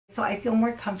So I feel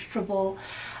more comfortable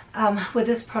with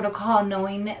this protocol,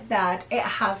 knowing that it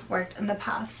has worked in the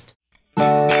past.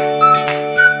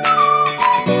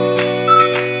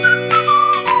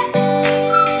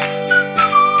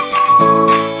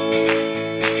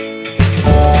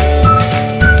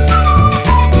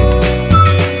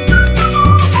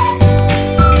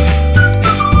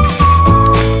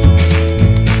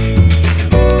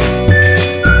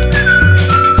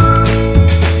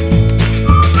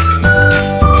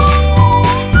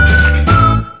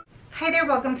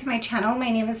 Welcome to my channel. My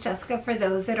name is Jessica for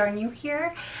those that are new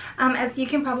here. As you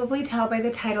can probably tell by the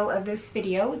title of this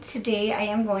video, today I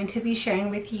am going to be sharing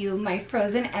with you my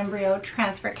frozen embryo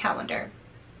transfer calendar.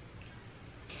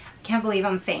 I can't believe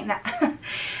I'm saying that.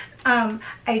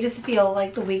 I just feel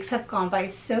like the weeks have gone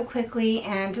by so quickly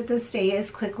and this day is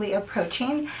quickly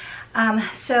approaching.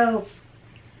 So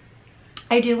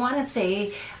I do want to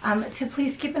say to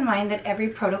please keep in mind that every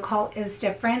protocol is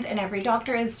different and every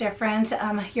doctor is different.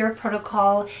 Your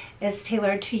protocol is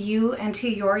tailored to you and to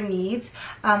your needs,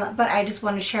 but I just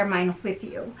want to share mine with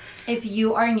you. If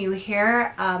you are new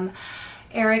here,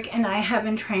 Eric and I have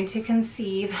been trying to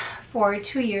conceive for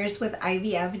 2 years with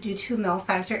IVF due to male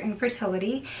factor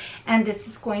infertility, and this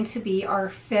is going to be our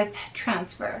 5th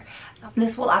transfer.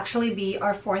 This will actually be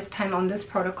our 4th time on this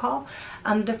protocol.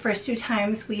 The first 2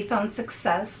 times we found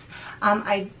success.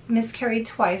 I miscarried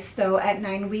twice though at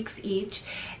 9 weeks each,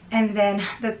 and then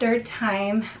the 3rd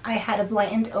time I had a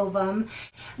blighted ovum,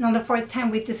 and on the 4th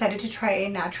time we decided to try a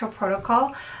natural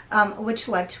protocol, which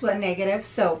led to a negative.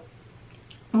 So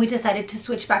we decided to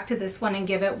switch back to this one and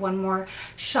give it one more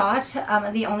shot.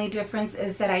 The only difference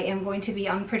is that I am going to be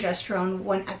on progesterone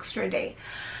 1 extra day.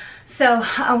 So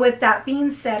with that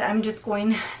being said, I'm just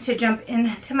going to jump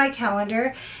into my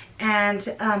calendar,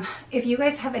 and if you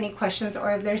guys have any questions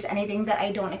or if there's anything that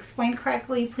I don't explain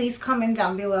correctly, please comment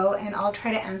down below and I'll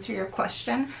try to answer your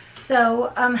question.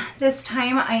 So this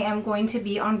time I am going to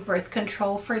be on birth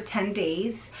control for 10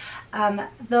 days.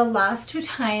 The last 2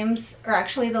 times, or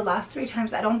actually the last 3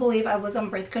 times, I don't believe I was on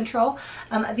birth control.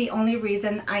 The only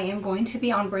reason I am going to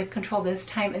be on birth control this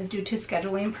time is due to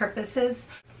scheduling purposes.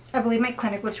 I believe my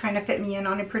clinic was trying to fit me in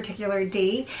on a particular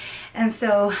day, and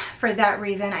so for that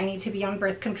reason I need to be on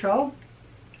birth control.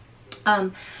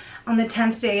 On the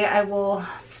 10th day I will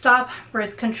stop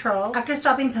birth control. After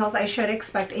stopping pills I should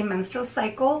expect a menstrual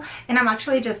cycle, and I'm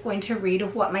actually just going to read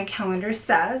what my calendar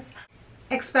says.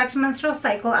 Expect menstrual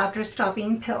cycle after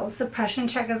stopping pills. Suppression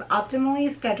check is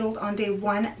optimally scheduled on day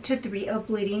 1 to 3 of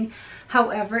bleeding.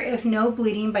 However, if no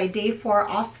bleeding by day 4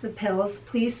 off the pills,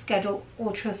 please schedule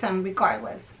ultrasound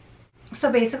regardless. So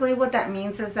basically what that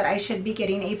means is that I should be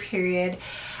getting a period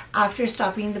after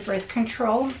stopping the birth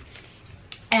control,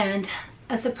 and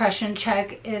a suppression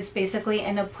check is basically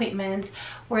an appointment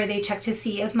where they check to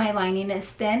see if my lining is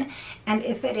thin, and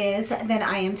if it is, then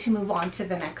I am to move on to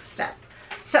the next step.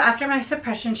 So after my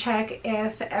suppression check,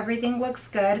 if everything looks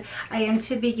good, I am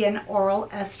to begin oral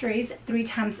estrays 3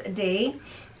 times a day.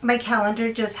 My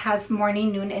calendar just has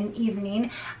morning, noon, and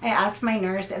evening. I asked my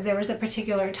nurse if there was a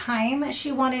particular time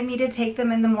she wanted me to take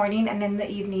them in the morning and in the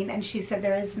evening, and she said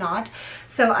there is not.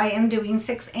 So I am doing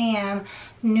 6 a.m.,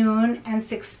 noon, and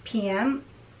 6 p.m.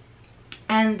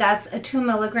 And that's a 2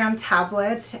 milligram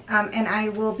tablet, and I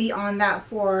will be on that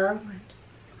for...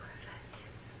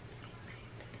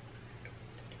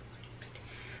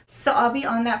 So I'll be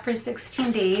on that for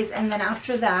 16 days, and then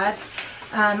after that,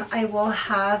 I will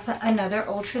have another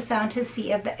ultrasound to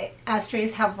see if the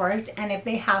estrays have worked and if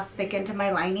they have thickened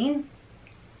my lining.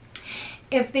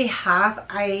 If they have,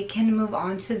 I can move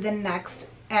on to the next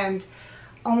and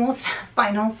almost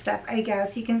final step, I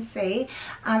guess you can say,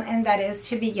 and that is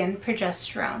to begin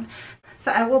progesterone.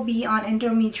 So I will be on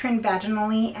endometrium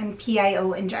vaginally and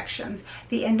PIO injections.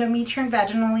 The endometrium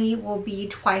vaginally will be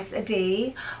twice a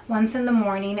day, once in the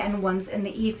morning and once in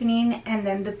the evening, and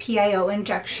then the PIO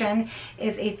injection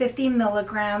is a 50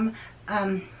 milligram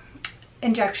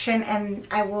injection, and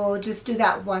I will just do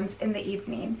that once in the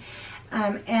evening.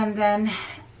 And then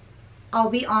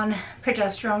I'll be on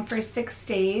progesterone for 6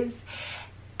 days,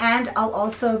 and I'll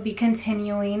also be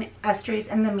continuing estrays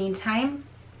in the meantime.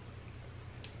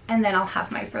 And then I'll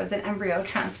have my frozen embryo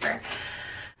transfer.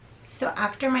 So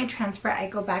after my transfer, I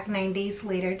go back 9 days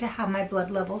later to have my blood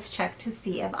levels checked to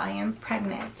see if I am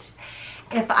pregnant.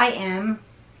 If I am,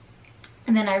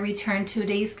 and then I return 2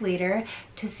 days later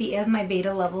to see if my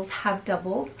beta levels have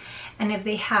doubled. And if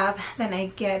they have, then I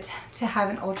get to have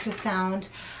an ultrasound,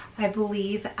 I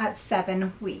believe, at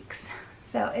 7 weeks.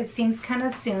 So it seems kind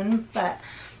of soon, but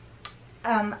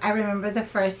I remember the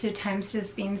first 2 times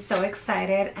just being so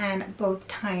excited, and both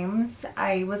times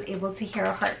I was able to hear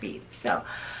a heartbeat. So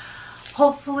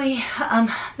hopefully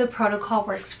the protocol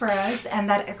works for us and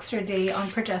that extra day on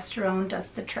progesterone does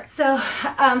the trick. So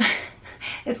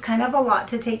it's kind of a lot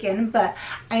to take in, but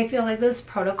I feel like this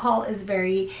protocol is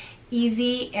very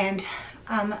easy and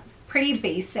pretty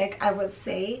basic, I would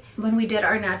say. When we did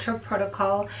our natural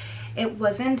protocol, it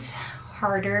wasn't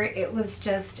harder, it was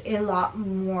just a lot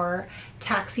more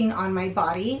taxing on my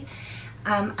body.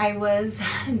 I was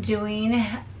doing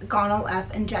gonal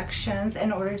F injections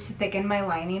in order to thicken my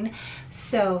lining,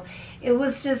 so it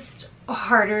was just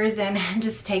harder than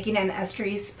just taking an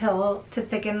estrus pill to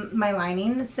thicken my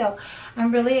lining. So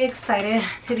I'm really excited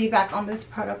to be back on this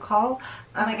protocol.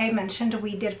 Like I mentioned,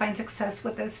 we did find success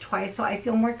with this twice, so I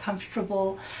feel more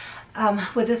comfortable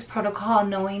with this protocol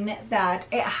knowing that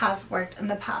it has worked in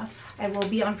the past. I will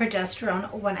be on progesterone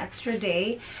 1 extra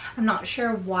day. I'm not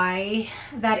sure why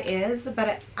that is,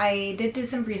 but I did do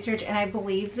some research, and I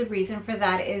believe the reason for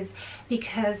that is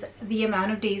because the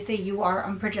amount of days that you are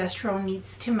on progesterone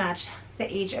needs to match the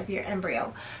age of your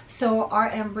embryo. So our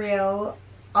embryo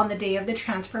on the day of the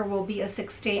transfer will be a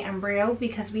 6-day embryo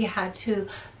because we had to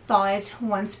thaw it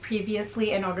once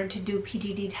previously in order to do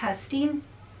PGD testing.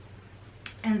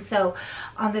 And so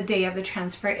on the day of the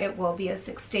transfer, it will be a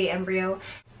 6-day embryo.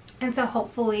 And so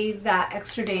hopefully that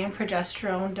extra day in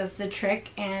progesterone does the trick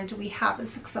and we have a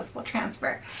successful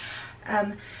transfer.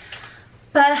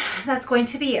 But that's going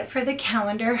to be it for the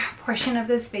calendar portion of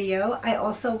this video. I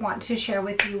also want to share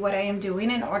with you what I am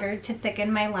doing in order to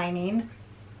thicken my lining.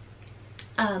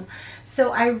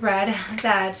 So I read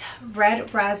that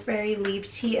red raspberry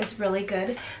leaf tea is really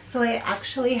good. So I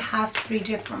actually have 3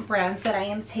 different brands that I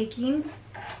am taking.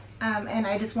 And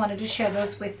I just wanted to share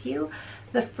those with you.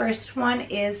 The first one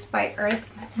is by Earth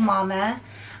Mama.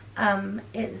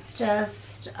 It's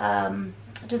just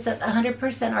says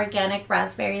 100% organic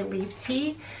raspberry leaf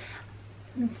tea.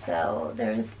 And so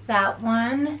there's that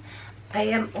one. I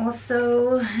am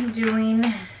also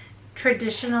doing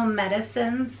traditional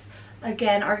medicines,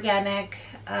 again organic.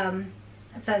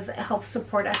 It says it helps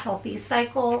support a healthy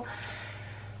cycle.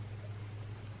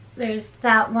 There's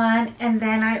that one, and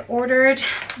then I ordered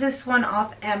this one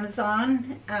off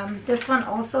Amazon. This one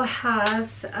also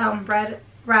has red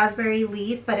raspberry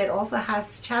leaf, but it also has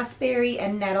chasteberry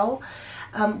and nettle,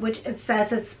 which it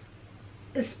says it's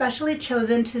especially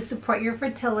chosen to support your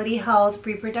fertility, health,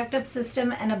 reproductive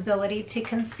system, and ability to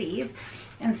conceive.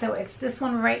 And so it's this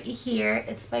one right here.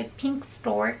 It's by Pink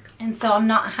Stork. And so I'm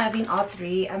not having all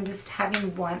 3. I'm just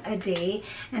having 1 a day,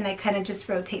 and I kind of just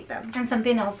rotate them. And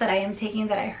something else that I am taking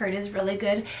that I heard is really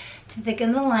good to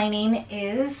thicken the lining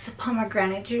is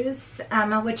pomegranate juice,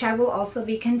 which I will also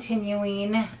be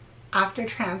continuing after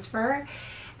transfer,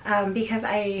 because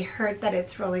I heard that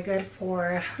it's really good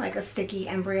for like a sticky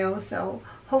embryo. So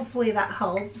hopefully that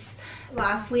helps.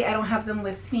 Lastly, I don't have them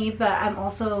with me, but I'm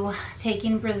also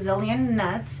taking Brazilian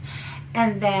nuts,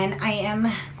 and then I am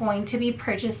going to be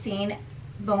purchasing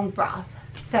bone broth.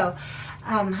 So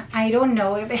I don't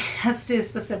know if it has to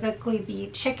specifically be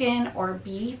chicken or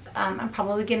beef. I'm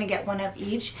probably going to get one of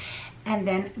each and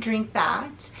then drink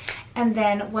that. And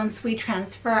then once we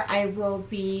transfer, I will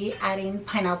be adding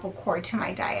pineapple core to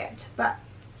my diet. But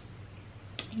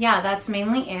yeah, that's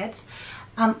mainly it.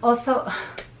 Also,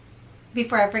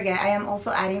 before I forget, I am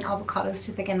also adding avocados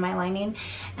to thicken my lining,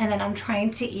 and then I'm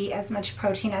trying to eat as much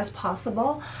protein as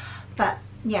possible. But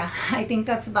yeah, I think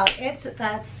that's about it.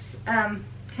 That's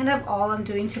kind of all I'm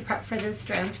doing to prep for this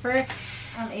transfer.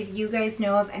 If you guys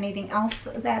know of anything else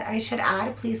that I should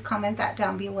add, please comment that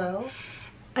down below.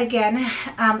 Again,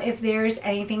 if there's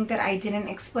anything that I didn't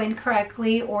explain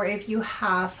correctly, or if you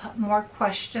have more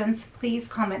questions, please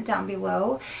comment down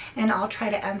below and I'll try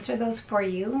to answer those for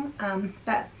you.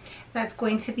 But that's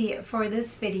going to be it for this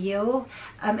video.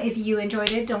 If you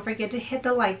enjoyed it, don't forget to hit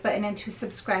the like button and to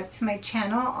subscribe to my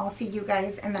channel. I'll see you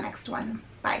guys in the next one.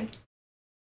 Bye.